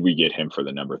 could we get him for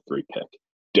the number 3 pick?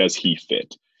 Does he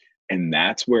fit? And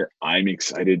that's where I'm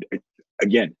excited.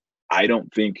 Again, I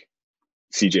don't think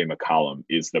CJ McCollum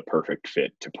is the perfect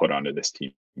fit to put onto this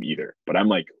team either. But I'm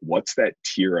like, what's that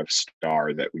tier of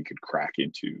star that we could crack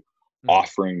into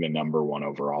offering the number 1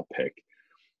 overall pick?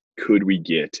 Could we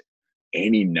get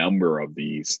any number of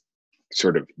these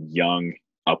sort of young,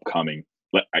 upcoming,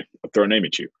 I'll throw a name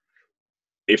at you.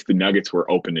 If the Nuggets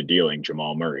were open to dealing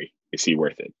Jamal Murray, is he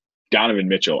worth it? Donovan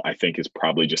Mitchell, I think, is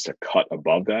probably just a cut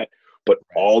above that. But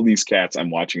all these cats I'm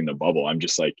watching in the bubble, I'm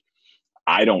just like,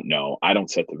 I don't know. I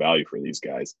don't set the value for these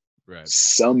guys. Right.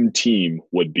 Some team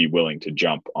would be willing to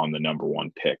jump on the number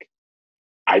 1 pick.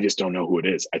 I just don't know who it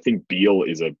is. I think Beal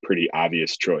is a pretty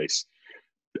obvious choice.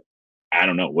 I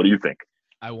don't know. What do you think?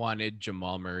 I wanted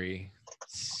Jamal Murray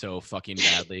so fucking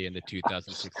badly in the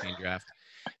 2016 draft.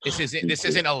 This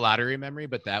isn't a lottery memory,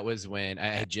 but that was when I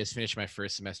had just finished my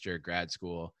first semester of grad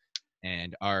school.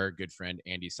 And our good friend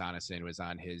Andy Sonneson was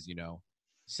on his,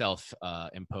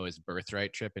 self-imposed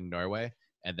birthright trip in Norway,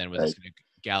 and then was going to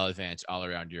gallivant all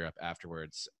around Europe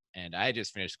afterwards. And I had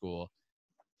just finished school.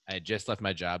 I had just left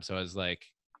my job, so I was like,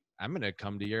 I'm going to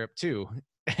come to Europe too,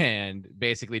 and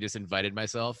basically just invited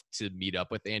myself to meet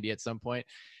up with Andy at some point.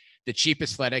 The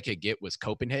cheapest flight I could get was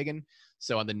Copenhagen.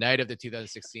 So on the night of the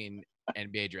 2016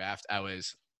 NBA draft, I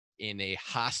was in a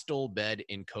hostel bed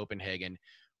in Copenhagen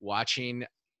watching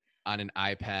on an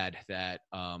iPad that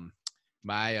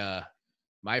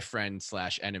my friend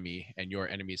 / enemy and your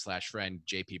enemy / friend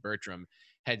JP Bertram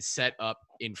had set up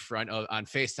in front of on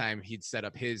FaceTime. He'd set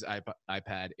up his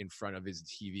iPad in front of his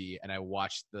TV, and I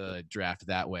watched the draft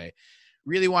that way.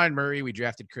 Really wanted Murray. We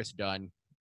drafted Chris Dunn,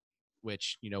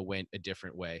 which went a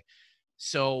different way.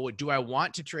 So do I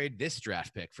want to trade this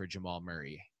draft pick for Jamal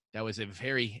Murray? That was a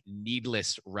very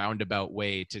needless roundabout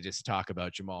way to just talk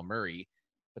about Jamal Murray.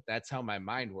 But that's how my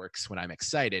mind works when I'm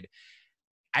excited.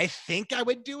 I think I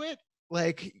would do it.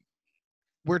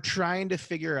 We're trying to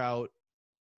figure out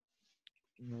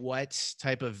what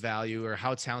type of value or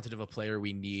how talented of a player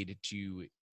we need to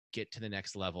get to the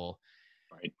next level.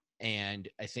 Right. And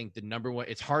I think the number 1,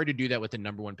 it's hard to do that with the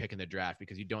number 1 pick in the draft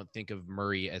because you don't think of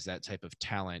Murray as that type of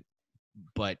talent,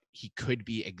 but he could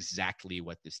be exactly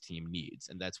what this team needs.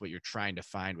 And that's what you're trying to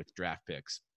find with draft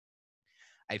picks.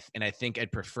 I think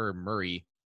I'd prefer Murray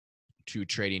to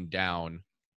trading down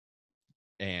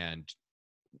and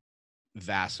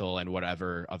Vassell and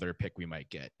whatever other pick we might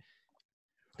get,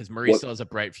 because Murray still has a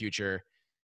bright future.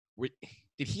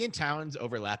 Did he and Towns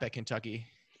overlap at Kentucky?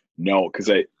 No, because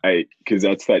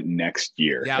that's that next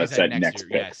year. Yeah, that's that next year.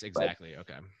 Pick, yes, exactly. Right?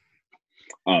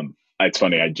 Okay. It's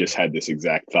funny. I just had this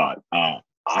exact thought.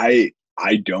 I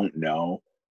don't know,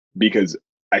 because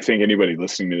I think anybody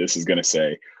listening to this is going to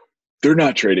say They're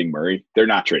not trading Murray.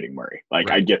 Like,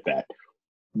 Right. I get that.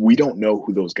 We don't know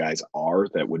who those guys are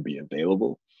that would be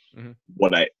available. Mm-hmm.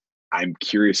 What I'm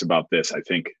curious about this, I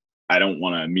think I don't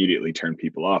want to immediately turn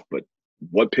people off, but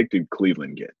what pick did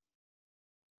Cleveland get?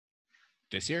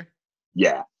 This year?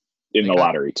 Yeah, in They the got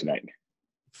lottery tonight.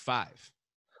 5.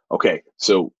 Okay,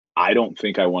 so I don't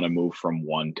think I want to move from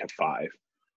 1 to 5,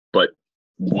 but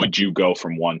would you go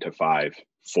from 1 to 5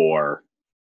 for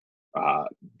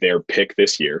their pick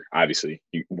this year? Obviously,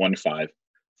 1 to 5,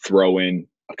 throw in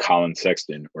a Colin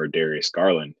Sexton or Darius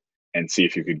Garland and see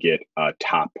if you could get a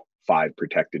top 5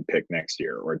 protected pick next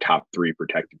year or a top 3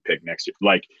 protected pick next year.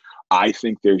 Like, I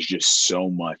think there's just so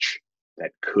much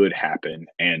that could happen.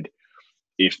 And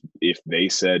if they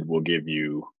said we'll give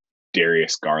you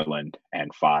Darius Garland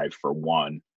and 5 for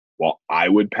 1, well, I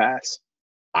would pass.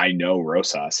 I know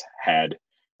Rosas had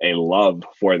a love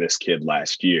for this kid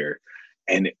last year,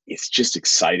 and it's just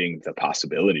exciting, the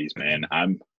possibilities, man.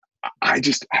 I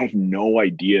have no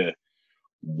idea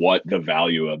what the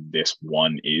value of this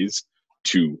one is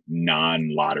to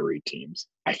non-lottery teams.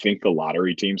 I think the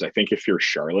lottery teams, I think if you're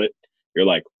Charlotte, you're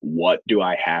like, what do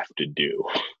I have to do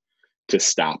to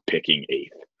stop picking 8th?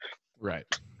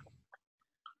 Right.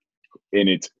 And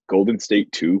it's Golden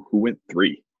State 2. Who went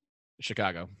 3?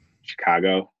 Chicago.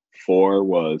 4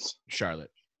 was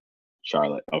Charlotte.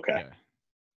 Okay.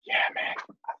 Yeah, man.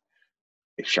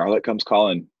 If Charlotte comes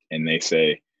calling and they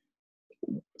say,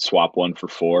 swap 1 for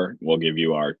 4, we'll give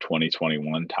you our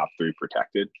 2021 top 3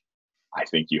 protected, I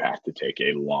think you have to take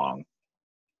a long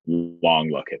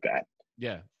look at that.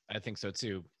 Yeah, I think so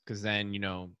too. Because then,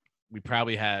 we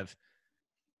probably have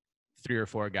 3 or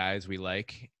 4 guys we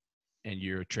like, and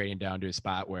you're trading down to a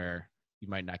spot where you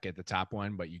might not get the top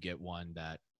one, but you get one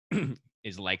that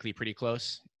is likely pretty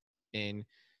close in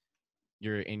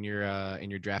your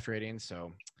draft rating.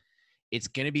 So it's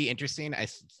going to be interesting.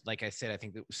 Like I said, I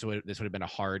think this would have been a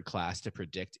hard class to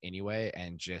predict anyway.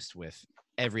 And just with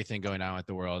everything going on with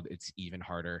the world, it's even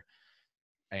harder.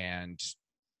 And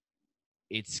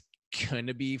it's going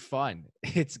to be fun.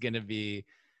 It's going to be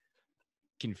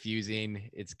confusing.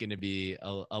 It's going to be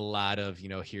a lot of,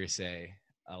 hearsay,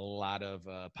 a lot of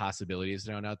possibilities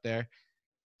thrown out there.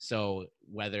 So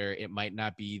whether it might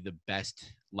not be the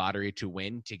best lottery to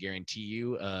win to guarantee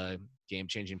you a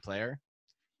game-changing player,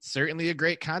 certainly a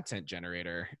great content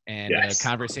generator and a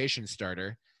conversation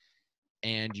starter.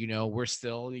 And, we're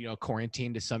still,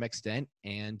 quarantined to some extent,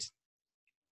 and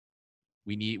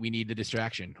we need the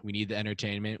distraction. We need the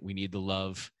entertainment. We need the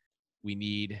love. We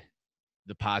need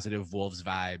the positive Wolves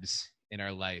vibes in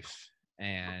our life.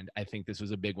 And I think this was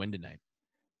a big win tonight.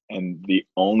 And the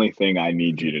only thing I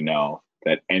need you to know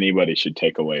that anybody should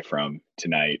take away from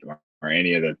tonight or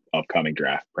any of the upcoming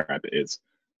draft prep is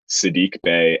Saddiq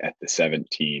Bey at the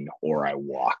 17 or I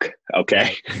walk.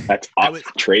 Okay. That's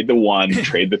trade the 1,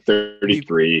 trade the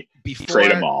 33,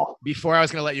 trade them all. Before I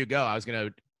was going to let you go, I was going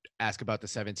to ask about the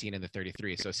 17 and the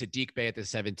 33. So Saddiq Bey at the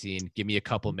 17, give me a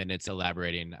couple minutes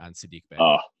elaborating on Saddiq Bey.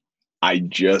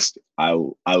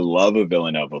 I love a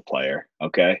Villanova player.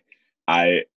 Okay.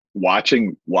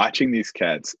 Watching these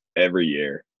cats every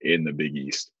year in the Big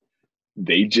East,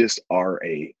 they just are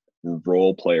a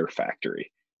role player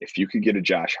factory. If you could get a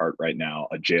Josh Hart right now,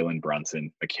 a Jalen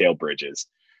Brunson, a Mikal Bridges,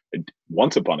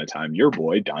 once upon a time, your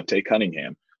boy Dante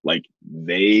Cunningham, like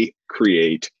they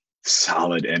create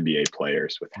solid NBA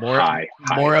players with high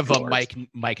more of floors. a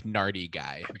Mike Nardi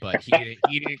guy, but he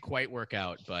didn't quite work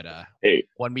out. But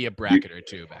won me a bracket or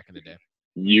two back in the day.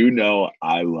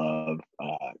 I love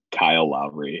Kyle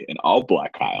Lowry and all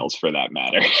Black Kyles for that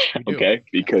matter. Okay,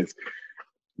 because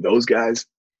those guys,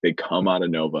 they come out of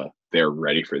Nova, they're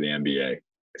ready for the NBA.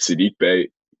 Saddiq Bey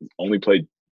only played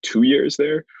 2 years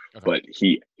there, but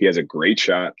he has a great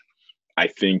shot. I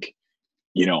think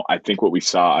what we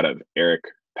saw out of Eric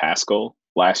Paschall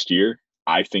last year,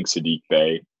 I think Saddiq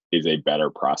Bey is a better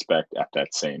prospect at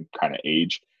that same kind of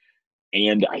age.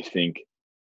 And I think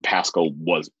Paschall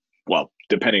was, well,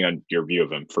 depending on your view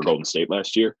of him for Golden State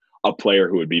last year, a player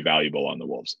who would be valuable on the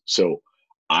Wolves. So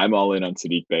I'm all in on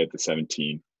Saddiq Bey at the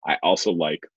 17. I also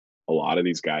like a lot of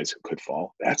these guys who could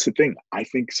fall. That's the thing. I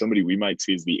think somebody we might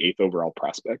see as the 8th overall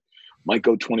prospect might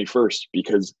go 21st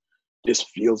because this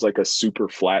feels like a super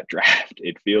flat draft.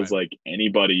 It feels like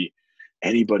anybody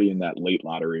in that late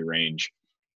lottery range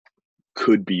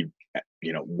could be,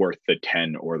 worth the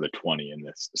 10 or the 20 in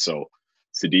this. So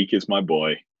Saddiq is my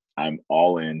boy. I'm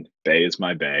all in. Bey is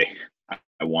my Bey.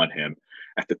 I want him.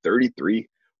 At the 33,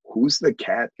 who's the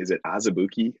cat? Is it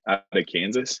Azubuike out of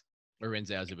Kansas?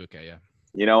 Arinze Azubuike, yeah.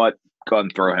 You know what? Go ahead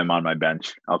and throw him on my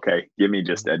bench. Okay. Give me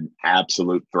just an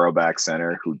absolute throwback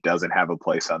center who doesn't have a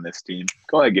place on this team.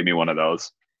 Go ahead and give me one of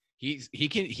those.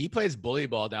 He plays bully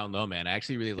ball down low, man. I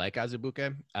actually really like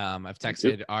Azubuike. I've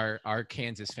texted our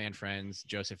Kansas fan friends,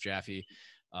 Joseph Jaffe,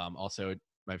 also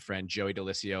my friend Joey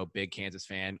Delisio, big Kansas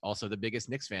fan, also the biggest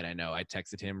Knicks fan I know. I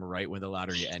texted him right when the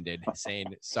lottery ended, saying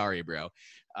sorry, bro.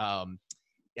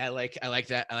 Yeah, I like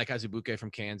that. I like Azubuike from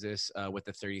Kansas with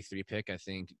the 33 pick. I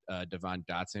think Devon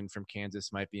Dotson from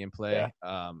Kansas might be in play.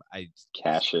 Yeah.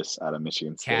 Cassius out of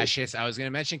Michigan State. Cassius. I was going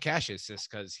to mention Cassius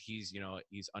just because he's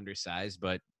undersized,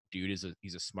 but dude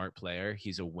he's a smart player.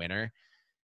 He's a winner.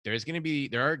 There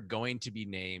are going to be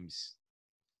names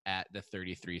at the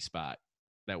 33 spot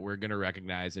that we're going to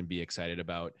recognize and be excited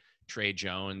about. Trey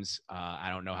Jones. I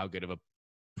don't know how good of a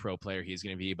pro player he's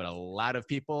going to be, but a lot of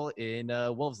people in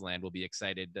Wolves land will be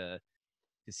excited to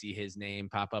see his name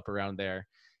pop up around there.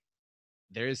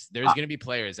 There's going to be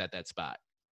players at that spot,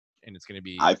 and it's going to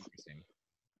be interesting.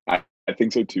 I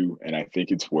think so too, and I think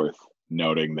it's worth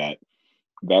noting that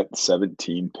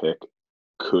 17 pick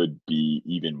could be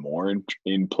even more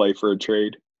in play for a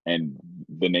trade. And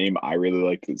the name I really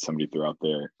liked that somebody threw out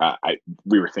there,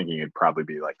 we were thinking it'd probably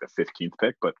be like the 15th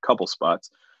pick, but a couple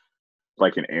spots,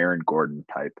 like an Aaron Gordon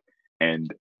type.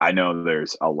 And I know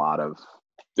there's a lot of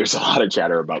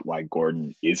chatter about why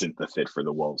Gordon isn't the fit for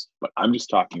the Wolves, but I'm just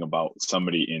talking about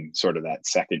somebody in sort of that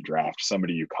second draft,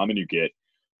 somebody you come and you get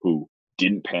who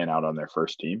didn't pan out on their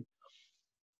first team.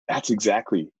 That's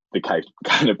exactly the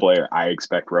kind of player I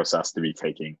expect Rosas to be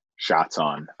taking shots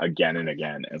on again and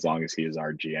again, as long as he is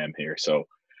our GM here. So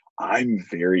I'm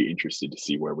very interested to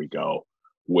see where we go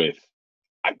with,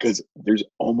 because there's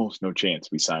almost no chance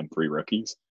we sign 3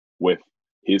 rookies with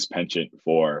his penchant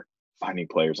for finding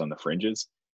players on the fringes.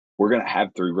 We're going to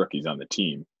have 3 rookies on the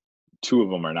team. 2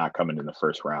 of them are not coming in the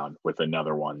first round, with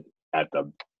another one at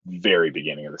the very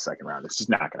beginning of the second round. It's just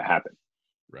not going to happen.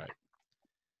 Right.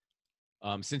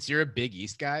 Since you're a Big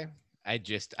East guy, I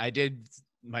did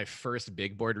my first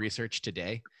big board research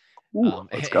today. Ooh,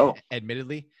 let's go.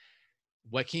 Admittedly,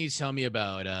 what can you tell me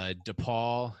about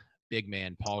DePaul, big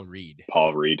man Paul Reed?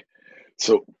 Paul Reed.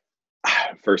 So,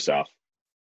 first off,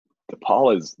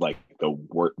 DePaul is like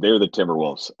they're the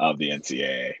Timberwolves of the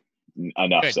NCAA.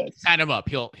 Enough Good. said. Sign him up.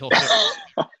 He'll.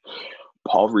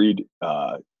 Paul Reed,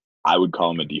 I would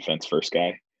call him a defense first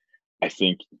guy. I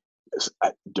think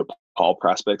DePaul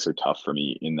prospects are tough for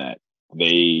me in that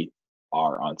they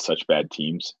are on such bad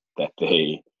teams that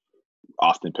they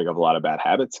often pick up a lot of bad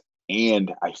habits,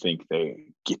 and I think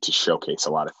they get to showcase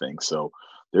a lot of things. So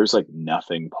there's like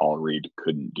nothing Paul Reed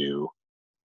couldn't do,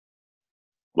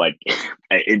 like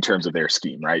in terms of their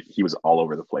scheme, right? He was all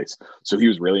over the place. So he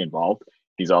was really involved.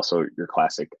 He's also your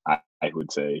classic, I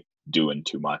would say, doing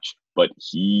too much, but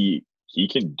he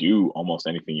can do almost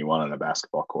anything you want on a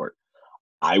basketball court.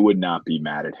 I would not be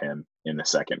mad at him in the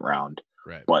second round.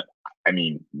 Right. But I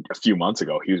mean, a few months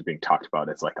ago, he was being talked about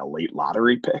as like a late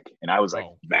lottery pick. And I was like,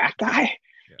 that guy?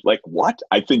 Yeah. Like, what?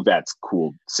 I think that's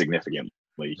cool significantly.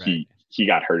 Right. He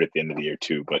got hurt at the end of the year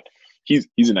too, but he's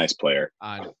a nice player.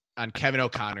 On Kevin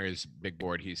O'Connor's big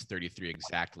board, he's 33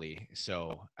 exactly.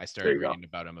 So I started reading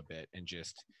about him a bit, and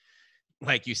just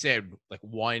like you said, like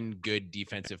one good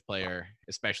defensive player,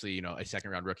 especially, a second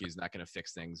round rookie, is not going to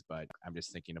fix things. But I'm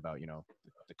just thinking about,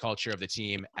 the culture of the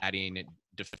team, adding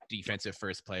defensive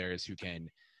first players who can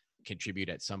contribute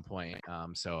at some point.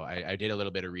 So I did a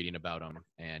little bit of reading about him,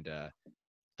 and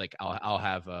like I'll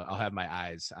have my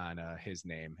eyes on his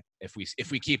name if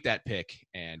we keep that pick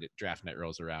and draft night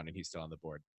rolls around and he's still on the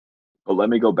board. But let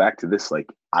me go back to this. Like,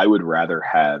 I would rather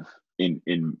have in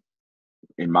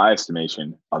my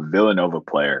estimation, a Villanova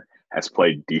player has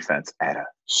played defense at a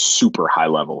super high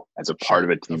level as a part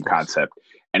of a team concept.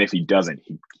 And if he doesn't,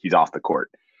 he's off the court.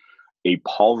 A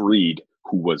Paul Reed,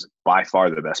 who was by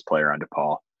far the best player on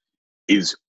DePaul,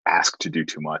 is asked to do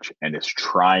too much and is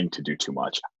trying to do too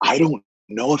much. I don't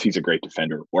know if he's a great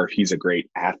defender or if he's a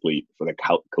great athlete for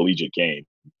the collegiate game.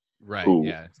 Right.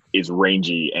 Who is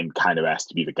rangy and kind of has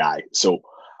to be the guy. So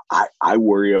I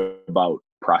worry about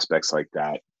prospects like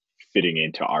that fitting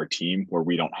into our team where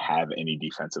we don't have any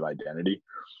defensive identity.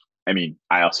 I mean,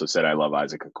 I also said I love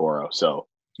Isaac Okoro, so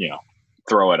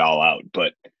throw it all out.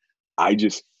 But I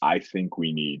think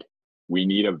we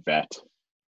need a vet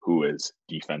who is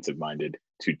defensive minded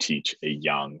to teach a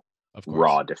young,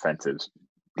 raw defensives.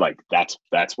 Like that's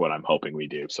what I'm hoping we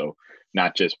do. So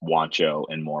not just Wancho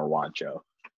and more Wancho.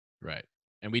 Right.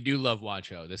 And we do love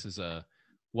Wancho. This is a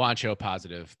Wancho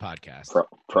positive podcast.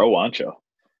 Pro Wancho.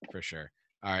 For sure.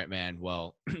 All right, man.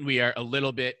 Well, we are a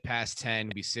little bit past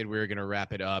 10. We said we were going to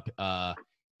wrap it up.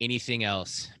 Anything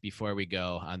else before we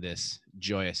go on this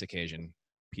joyous occasion,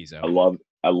 Pizzo?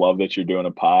 I love that you're doing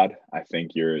a pod. I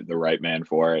think you're the right man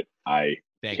for it. I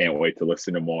can't wait to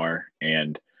listen to more.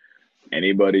 And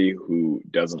Anybody who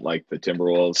doesn't like the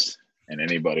Timberwolves and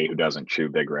anybody who doesn't chew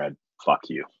Big Red, fuck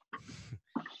you.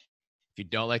 If you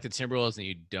don't like the Timberwolves and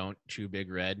you don't chew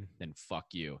Big Red, then fuck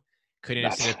you. Couldn't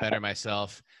have said it better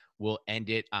myself. We'll end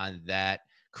it on that.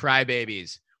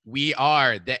 Crybabies, we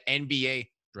are the NBA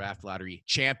Draft Lottery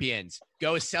champions.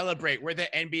 Go celebrate. We're the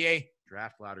NBA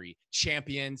Draft Lottery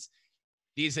champions.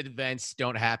 These events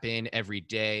don't happen every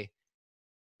day.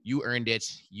 You earned it.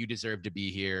 You deserve to be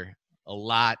here. A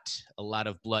lot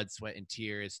of blood, sweat, and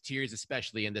tears. Tears,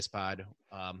 especially in this pod,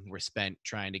 were spent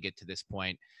trying to get to this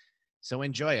point. So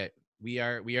enjoy it. We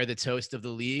are the toast of the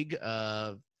league.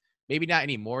 Maybe not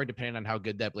anymore, depending on how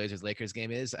good that Blazers-Lakers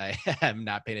game is. I am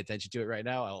not paying attention to it right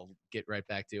now. I'll get right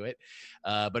back to it.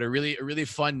 But a really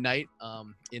fun night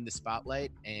in the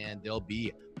spotlight, and there'll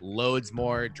be loads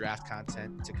more draft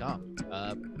content to come.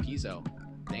 Pizzo,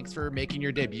 thanks for making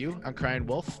your debut on Crying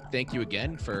Wolf. Thank you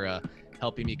again for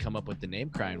helping me come up with the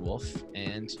name Crying Wolf,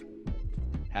 and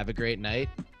have a great night.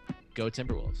 Go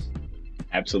Timberwolves.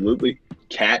 Absolutely.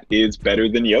 Cat is better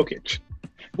than Jokic.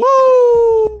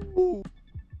 Woo!